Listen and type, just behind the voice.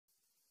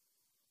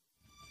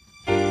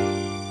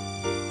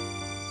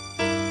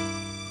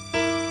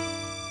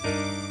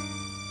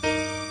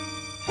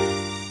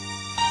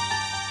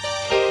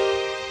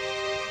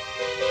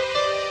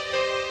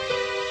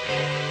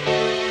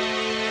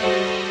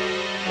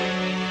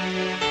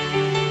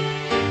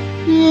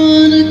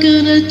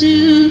gotta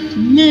do to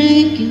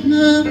make you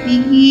love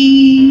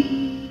me?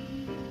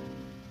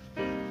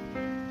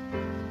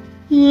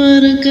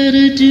 What I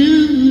gotta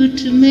do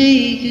to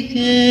make you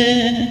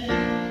care?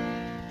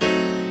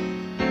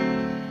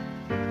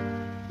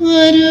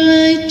 What do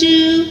I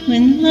do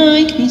when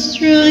lightning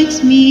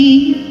strikes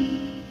me?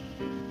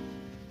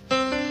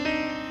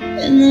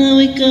 And I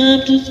wake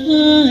up to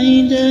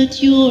find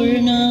that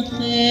you're not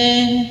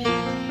there.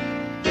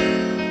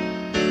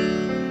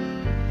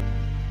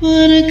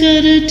 What I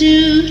gotta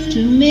do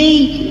to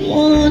make you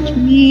want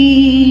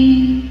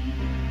me?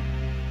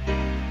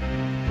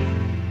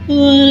 What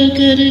I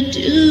gotta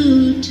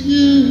do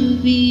to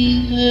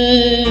be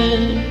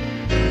heard?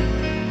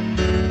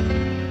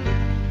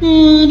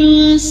 What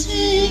do I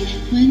say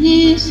when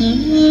it's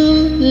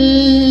over?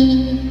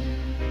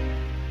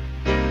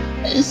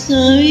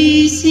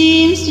 Sorry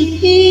seems to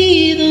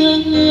be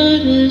the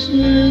hardest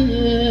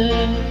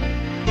word.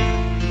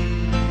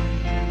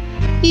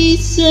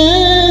 It's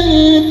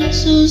sad,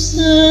 so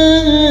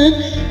sad.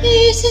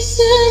 It's a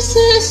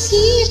sad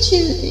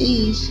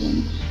situation,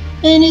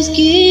 and it's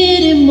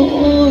getting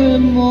more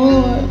and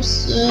more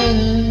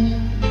absurd.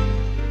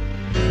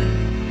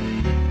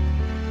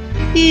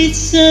 It's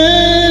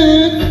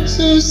sad,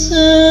 so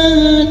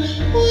sad.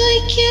 Why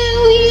can't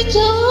we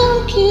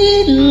talk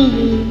it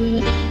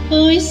over?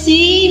 Oh, it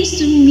seems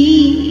to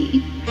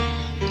me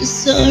the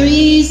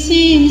sorry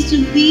seems to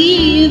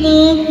be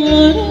the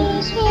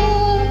hardest word.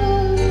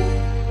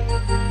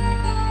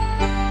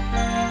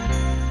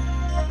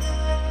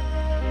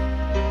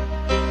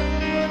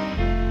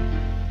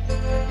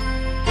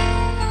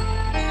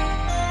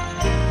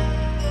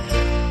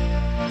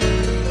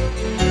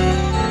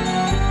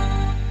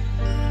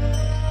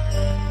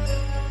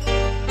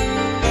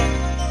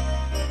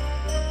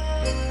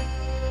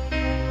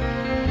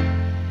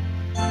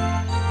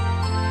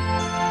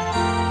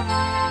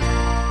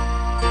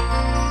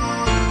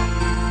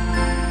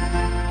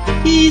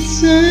 It's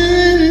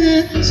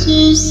sad,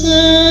 so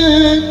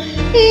sad.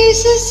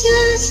 It's a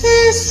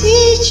sad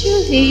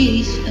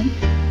situation,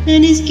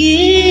 and it's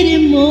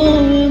getting more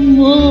and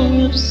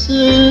more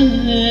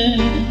absurd.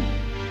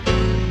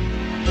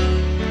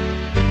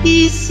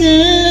 It's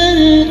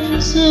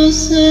sad, so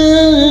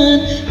sad.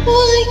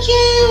 Why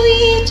can't we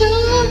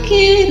talk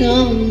it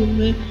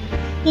over?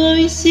 Oh,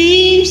 it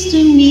seems to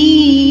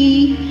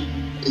me,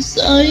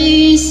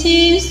 sorry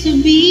seems to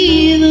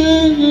be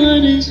the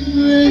hardest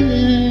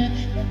word.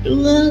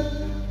 Do I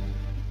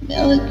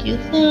make you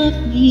love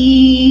me?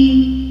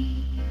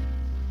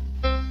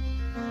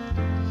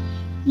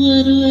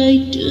 What do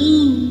I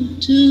do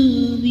to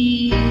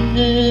be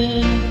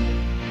heard?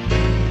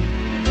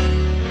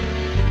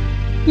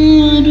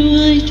 What do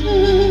I do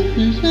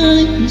when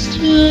lightning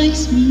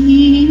strikes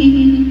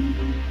me?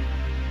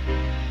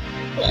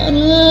 What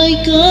do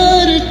I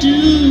gotta do?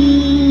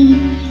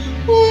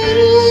 What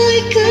do I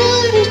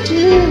gotta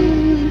do?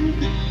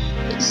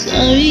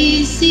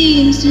 Sorry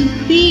seems to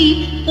be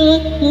the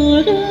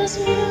hardest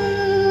word.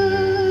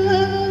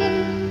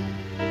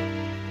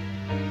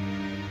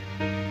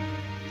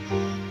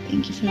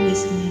 Thank you for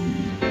listening.